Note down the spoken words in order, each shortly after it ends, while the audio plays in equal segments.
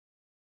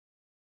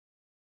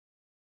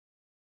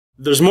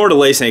There's more to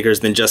lace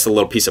anchors than just a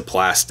little piece of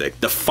plastic.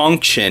 The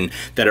function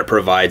that it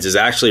provides is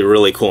actually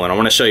really cool, and I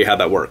want to show you how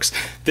that works.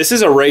 This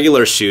is a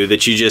regular shoe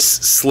that you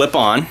just slip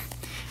on,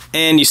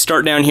 and you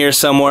start down here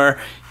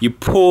somewhere, you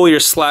pull your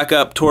slack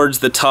up towards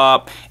the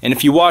top, and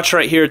if you watch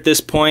right here at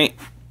this point,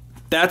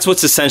 that's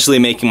what's essentially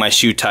making my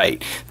shoe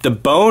tight. The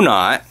bow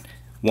knot,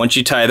 once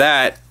you tie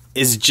that,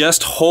 is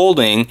just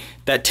holding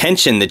that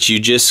tension that you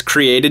just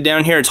created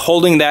down here. It's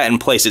holding that in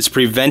place. It's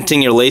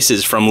preventing your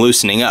laces from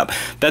loosening up.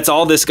 That's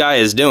all this guy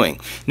is doing.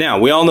 Now,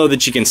 we all know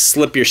that you can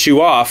slip your shoe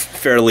off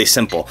fairly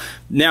simple.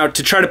 Now,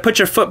 to try to put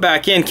your foot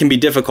back in can be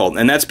difficult,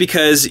 and that's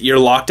because you're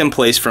locked in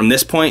place from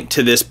this point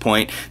to this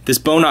point. This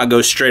bow knot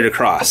goes straight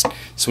across.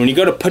 So when you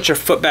go to put your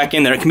foot back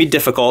in there, it can be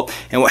difficult,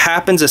 and what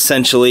happens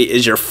essentially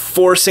is you're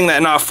forcing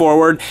that knot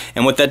forward,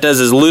 and what that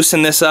does is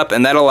loosen this up,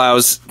 and that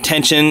allows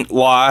tension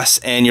loss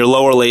and your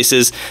lower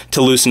laces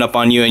to loosen up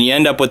on you, and you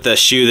end up with a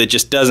shoe that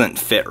just doesn't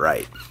fit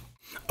right.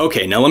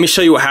 Okay, now let me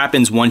show you what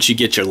happens once you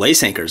get your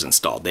lace anchors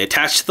installed. They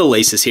attach to the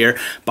laces here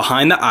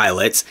behind the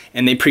eyelets,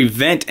 and they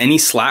prevent any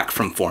slack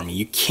from forming.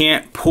 You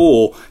can't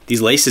pull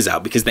these laces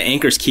out because the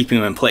anchor's keeping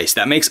them in place.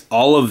 That makes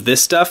all of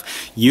this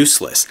stuff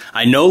useless.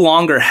 I no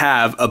longer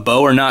have a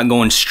bow or knot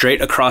going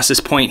straight across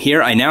this point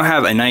here. I now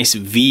have a nice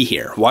V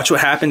here. Watch what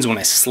happens when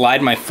I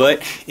slide my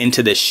foot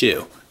into this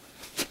shoe.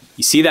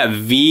 You see that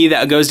V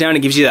that goes down?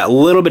 It gives you that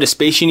little bit of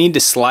space you need to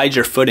slide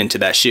your foot into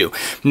that shoe.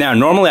 Now,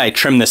 normally I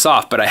trim this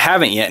off, but I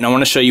haven't yet, and I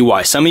want to show you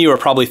why. Some of you are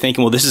probably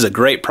thinking, well, this is a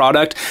great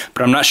product,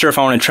 but I'm not sure if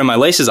I want to trim my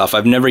laces off.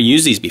 I've never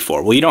used these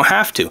before. Well, you don't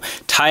have to.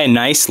 Tie a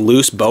nice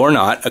loose bow or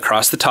knot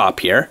across the top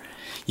here.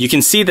 You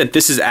can see that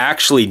this is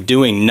actually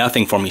doing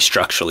nothing for me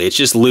structurally. It's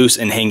just loose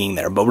and hanging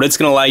there. But what it's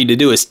going to allow you to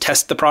do is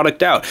test the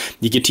product out.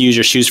 You get to use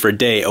your shoes for a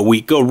day, a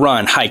week, go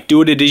run, hike, do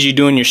what it is you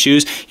do in your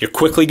shoes. You're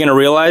quickly going to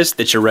realize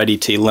that you're ready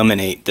to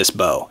eliminate this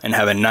bow and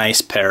have a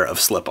nice pair of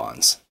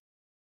slip-ons.